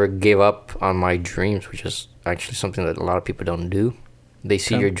 they never gave up on my dreams, which is actually something that a lot of people don't do. They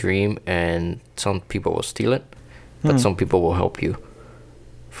see your dream, and some people will steal it, but some people will help you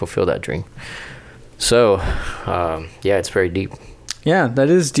fulfill that dream. So, it's very deep. Yeah, that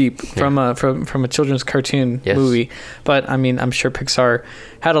is deep from a children's cartoon movie. But I mean, I'm sure Pixar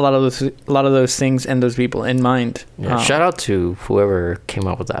had a lot of those things and those people in mind. Yeah, shout out to whoever came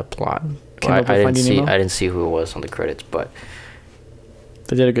up with that plot. I didn't see who it was on the credits, but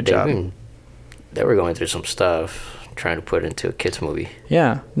they did a good job. They were going through some stuff trying to put it into a kids movie.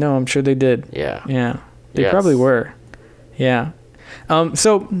 Yeah, no, I'm sure they did. Yeah, they probably were. Yeah.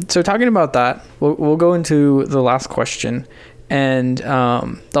 So talking about that, we'll go into the last question, and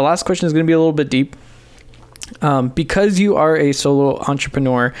the last question is going to be a little bit deep. Because you are a solo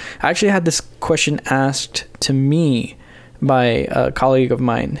entrepreneur, I actually had this question asked to me by a colleague of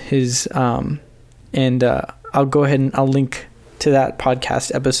mine. I'll go ahead and I'll link to that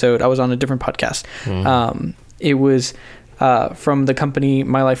podcast episode. I was on a different podcast. It was from the company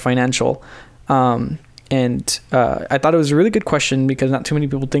My Life Financial. And I thought it was a really good question because not too many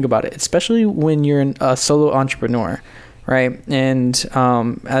people think about it, especially when you're a solo entrepreneur, right? And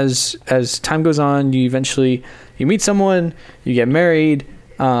as time goes on, you meet someone, you get married,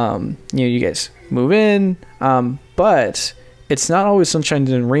 you guys move in, but it's not always sunshine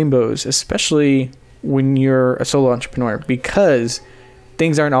and rainbows, especially when you're a solo entrepreneur, because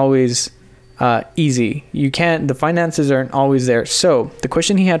things aren't always easy. The finances aren't always there. So the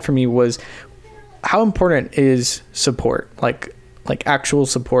question he had for me was, how important is support, like actual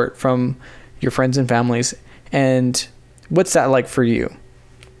support from your friends and families, and what's that like for you?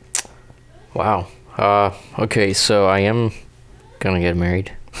 Wow. Okay, so I am gonna get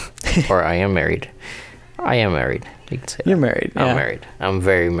married, or I am married. I am married. You can say you're that. Married. Yeah. I'm married. I'm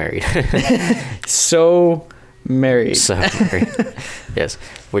very married. So married. Yes,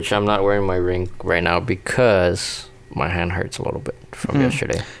 which I'm not wearing my ring right now because my hand hurts a little bit from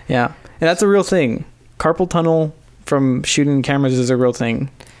yesterday. Yeah, and that's a real thing. Carpal tunnel from shooting cameras is a real thing.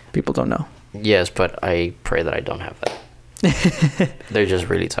 People don't know. Yes, but I pray that I don't have that. They're just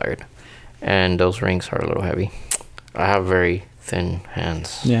really tired, and those rings are a little heavy. I have very thin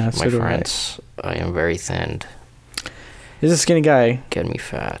hands. Yeah, my friends. I am very thin. He's a skinny guy. Get me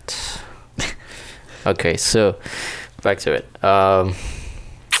fat. Okay, so back to it.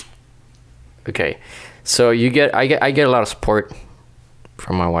 Okay, so I get a lot of support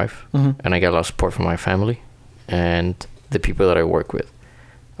from my wife, and I get a lot of support from my family and the people that I work with.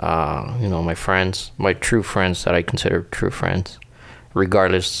 My friends, my true friends that I consider true friends,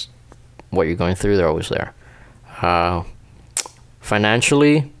 regardless what you're going through, they're always there.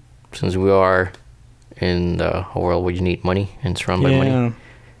 Financially, since we are in a world where you need money and surrounded by money,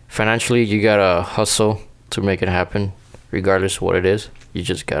 financially you gotta hustle to make it happen, regardless of what it is. You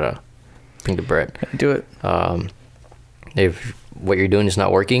just gotta bring the bread. Do it. If what you're doing is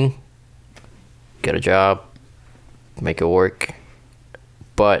not working, get a job, make it work,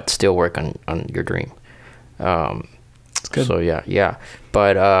 but still work on your dream. That's good. So yeah.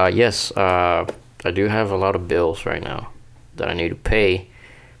 But yes, I do have a lot of bills right now that I need to pay,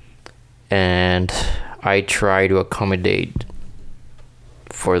 and I try to accommodate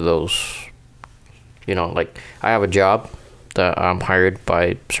for those. Like I have a job that I'm hired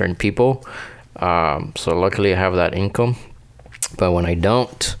by certain people, so luckily I have that income. But when I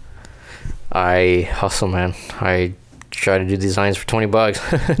don't, I hustle, man. I try to do designs for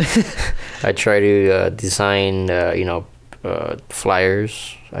 $20. I try to design,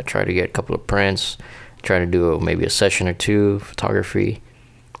 flyers. I try to get a couple of prints. Try to do maybe a session or two, photography.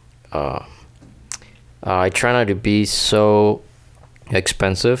 I try not to be so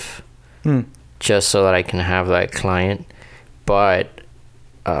expensive, just so that I can have that client. But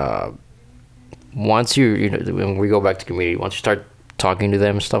once when we go back to community, once you start talking to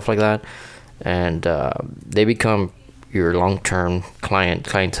them and stuff like that, and they become your long-term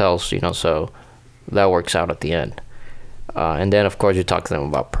clientele, so that works out at the end. And then of course you talk to them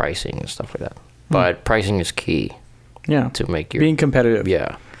about pricing and stuff like that. but pricing is key. Yeah. To make your being competitive.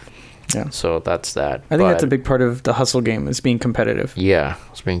 Yeah. Yeah. So that's that. I think that's a big part of the hustle game is being competitive. Yeah,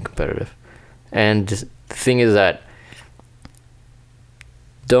 it's being competitive. And the thing is that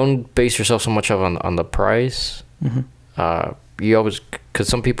don't base yourself so much on the price. You always, because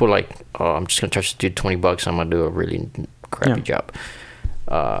some people like, oh, I'm just gonna charge the dude $20. I'm gonna do a really crappy job.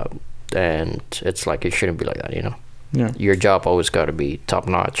 And it's like it shouldn't be like that, you know. Yeah. Your job always got to be top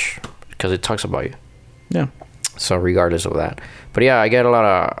notch because it talks about you. Yeah. So regardless of that, but yeah, I get a lot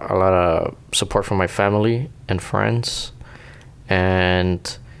of support from my family and friends,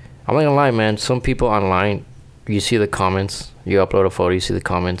 and I'm not gonna lie, man. Some people online, you see the comments, you upload a photo, you see the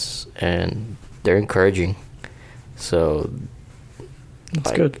comments, and they're encouraging. So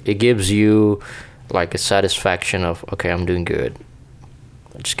that's like, good. It gives you like a satisfaction of, okay, I'm doing good.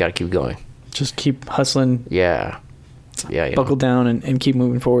 I just gotta keep going. Just keep hustling. Yeah. Buckle down and keep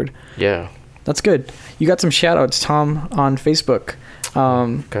moving forward. Yeah. That's good. You got some shout outs, Tom, on Facebook.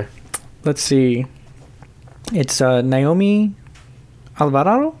 Okay. Let's see. It's Naomi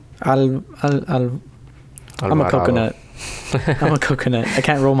Alvarado. I'm a coconut. I'm a coconut. I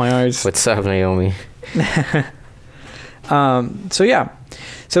can't roll my R's. What's up, Naomi? So yeah.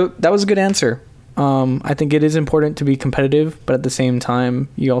 So that was a good answer. I think it is important to be competitive, but at the same time,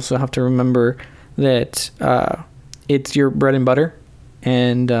 you also have to remember that it's your bread and butter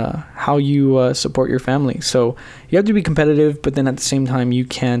and how you support your family. So you have to be competitive, but then at the same time, you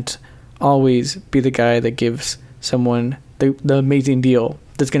can't always be the guy that gives someone the amazing deal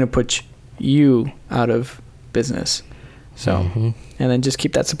that's going to put you out of business. So, and then just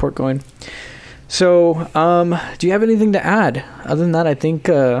keep that support going. So, do you have anything to add? Other than that, I think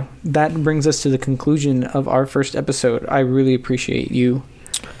that brings us to the conclusion of our first episode. I really appreciate you.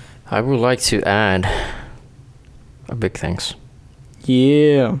 I would like to add a big thanks.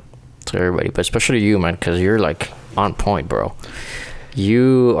 Yeah. To everybody, but especially you, man, because you're like on point, bro.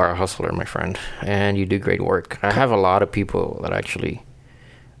 You are a hustler, my friend, and you do great work. I have a lot of people that actually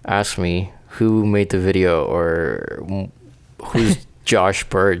ask me who made the video or who's Josh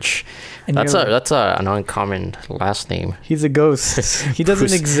Birge. And that's an uncommon last name. He's a ghost. He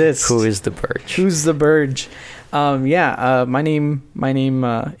doesn't exist. Who is the Birge? Who's the Birge? My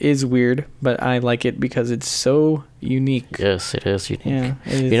name is weird, but I like it because it's so unique. Yes, it is unique. Yeah,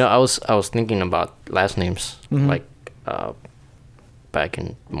 it is. You know, I was thinking about last names like back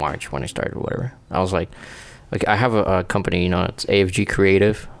in March when I started, whatever. I was like I have a company, you know, it's AFG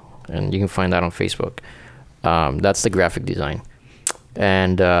Creative, and you can find that on Facebook. That's the graphic design.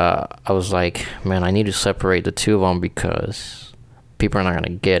 And I was like, man, I need to separate the two of them because people are not going to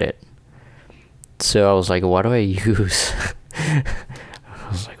get it. So I was like, what do I use? I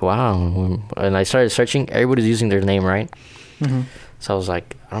was like, wow. And I started searching. Everybody's using their name, right? So I was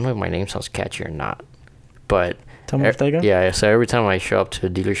like, I don't know if my name sounds catchy or not. But Tom Ortega? Yeah, so every time I show up to a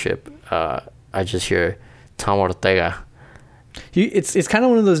dealership, I just hear Tom Ortega. It's kind of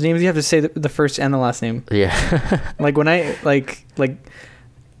one of those names you have to say the first and the last name. Yeah. Like when I like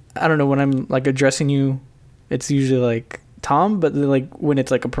I don't know, when I'm like addressing you, it's usually like Tom, but like when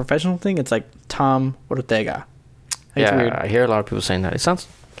it's like a professional thing, it's like Tom Ortega. It's weird. I hear a lot of people saying that. It sounds,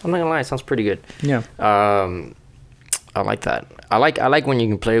 I'm not gonna lie, it sounds pretty good. Yeah. I like that. I like when you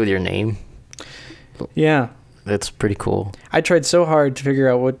can play with your name. Yeah. That's pretty cool. I tried so hard to figure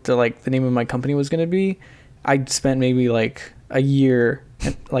out what the name of my company was gonna be. I spent maybe like a year,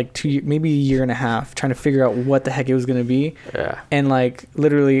 like 2 years, maybe a year and a half trying to figure out what the heck it was going to be. Yeah. And like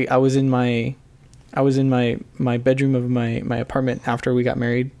literally I was in my bedroom of my apartment after we got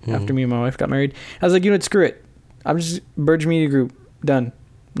married, after me and my wife got married. I was like, you know what, screw it. I'm just Birge Media Group, done.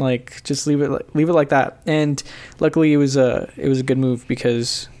 Like just leave it like that. And luckily it was a good move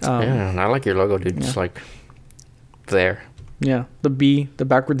because yeah, I like your logo, dude. Yeah. It's like there. Yeah, the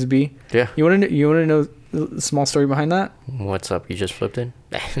backwards B. Yeah. You want to know the small story behind that? What's up? You just flipped it?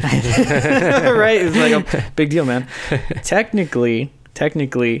 Right? It's like a big deal, man. Technically,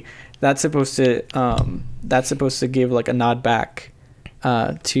 that's supposed to give like a nod back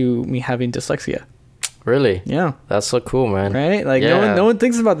to me having dyslexia. Really? Yeah. That's so cool, man. Right? Like no one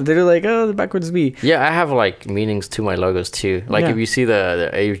thinks about that. They're like, oh, the backwards B. Yeah, I have like meanings to my logos too. Like if you see the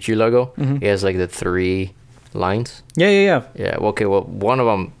AFG logo, it has like the 3 lines. Yeah. Yeah. Okay. Well, one of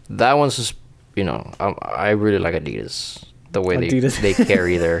them, that one's just, you know, I really like Adidas. The way they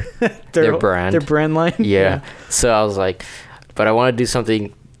carry their brand. Their brand line. Yeah. So I was like, but I want to do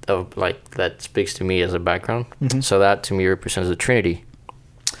something of like that speaks to me as a background. So that to me represents the Trinity.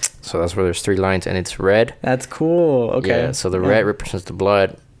 So that's where there's 3 lines and it's red. That's cool. Okay. Yeah. So the red represents the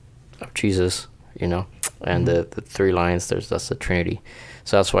blood of Jesus, you know, and the 3 lines, that's the Trinity.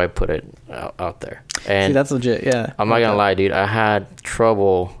 So that's why I put it out there. And see, that's legit. Yeah, I'm not gonna lie, dude. I had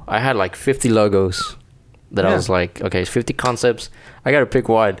trouble. I had like 50 logos that I was like, okay, 50 concepts. I gotta pick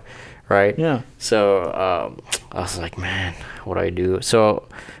one, right? Yeah. So I was like, man, what do I do? So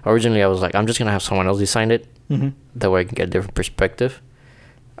originally I was like, I'm just gonna have someone else design it. Mm-hmm. That way I can get a different perspective.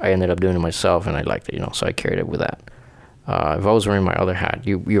 I ended up doing it myself, and I liked it, so I carried it with that. If I was wearing my other hat,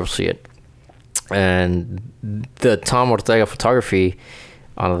 you'll see it. And the Tom Ortega photography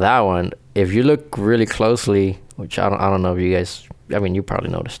on that one, if you look really closely, which I don't know if you guys, I mean, you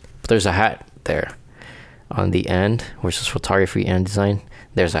probably noticed, but there's a hat there on the end, which is photography and design.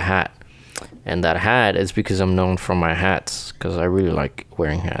 There's a hat, and that hat is because I'm known for my hats, because I really like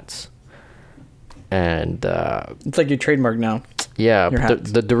wearing hats. And it's like your trademark now. Yeah,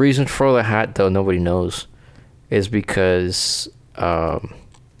 but the reason for the hat, though, nobody knows, is because my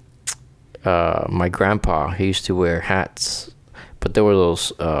grandpa, he used to wear hats, but there were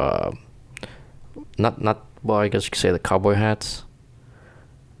those not well, I guess you could say the cowboy hats.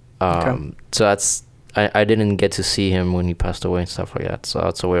 Okay. So that's I didn't get to see him when he passed away and stuff like that. So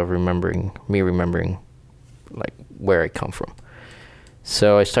that's a way of remembering like where I come from.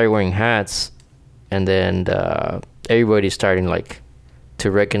 So I started wearing hats, and then everybody's starting like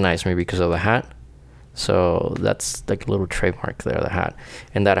to recognize me because of the hat. So that's like a little trademark there, the hat.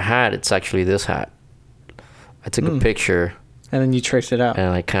 And that hat, it's actually this hat. I took a picture. And then you traced it out.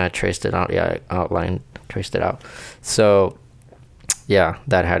 And I kind of traced it out. Yeah, I traced it out. So, yeah,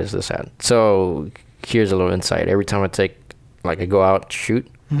 that hat is this hat. So here's a little insight. Every time I go out to shoot,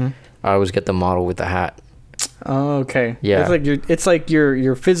 I always get the model with the hat. Oh, okay. Yeah. It's like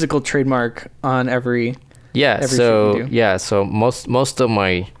your physical trademark on every so shoot you do. Yeah, so most of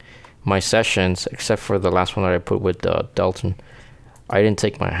my sessions, except for the last one that I put with Dalton, I didn't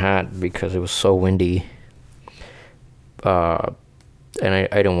take my hat because it was so windy, and I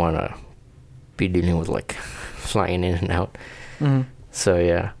didn't want to be dealing with like flying in and out. So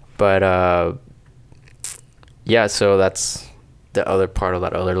yeah, but so that's the other part of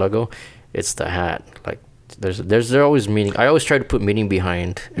that other logo. It's the hat. Like there's always meaning. I always try to put meaning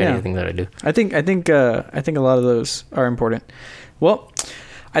behind anything that I do. I think a lot of those are important. Well,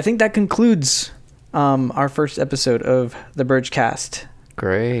 I think that concludes our first episode of the BirgeCast.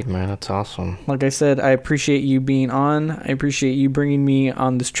 Great, man. That's awesome. Like I said, I appreciate you being on. I appreciate you bringing me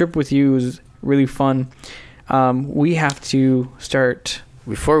on this trip with you. It was really fun. We have to start...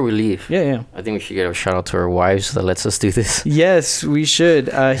 Before we leave, yeah, I think we should give a shout out to our wives that lets us do this. Yes, we should.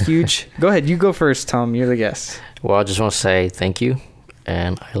 Huge. Go ahead. You go first, Tom. You're the guest. Well, I just want to say thank you,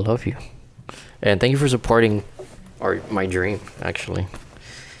 and I love you. And thank you for supporting my dream, actually.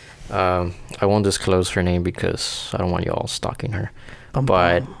 I won't disclose her name because I don't want you all stalking her.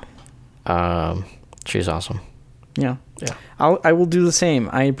 But she's awesome. Yeah. I will do the same.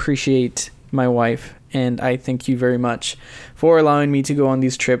 I appreciate my wife, and I thank you very much for allowing me to go on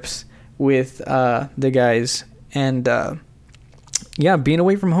these trips with the guys, and being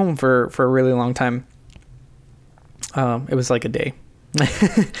away from home for a really long time. It was like a day.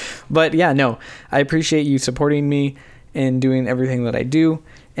 But yeah, no, I appreciate you supporting me and doing everything that I do.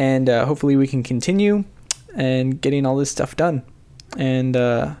 And hopefully we can continue and getting all this stuff done. And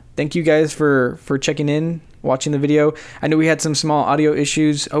thank you guys for checking in, watching the video. I know we had some small audio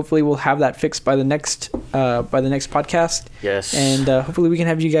issues. Hopefully we'll have that fixed by the next podcast. Yes. And hopefully we can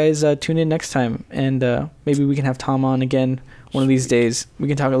have you guys tune in next time. And maybe we can have Tom on again one of these days. We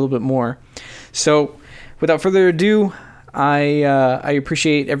can talk a little bit more. So without further ado, I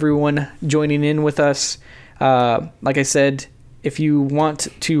appreciate everyone joining in with us. Like I said, if you want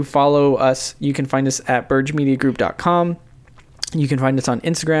to follow us, you can find us at birgemediagroup.com. You can find us on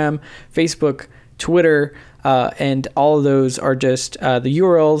Instagram, Facebook, Twitter, and all of those are just the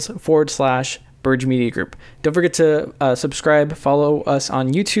URLs /Birge Media Group. Don't forget to subscribe, follow us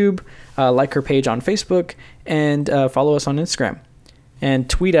on YouTube, like our page on Facebook, and follow us on Instagram. And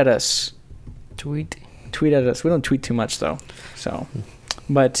tweet at us. Tweet at us. We don't tweet too much, though.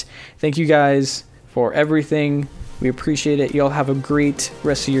 But thank you guys for everything. We appreciate it. Y'all have a great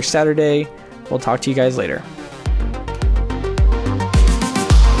rest of your Saturday. We'll talk to you guys later.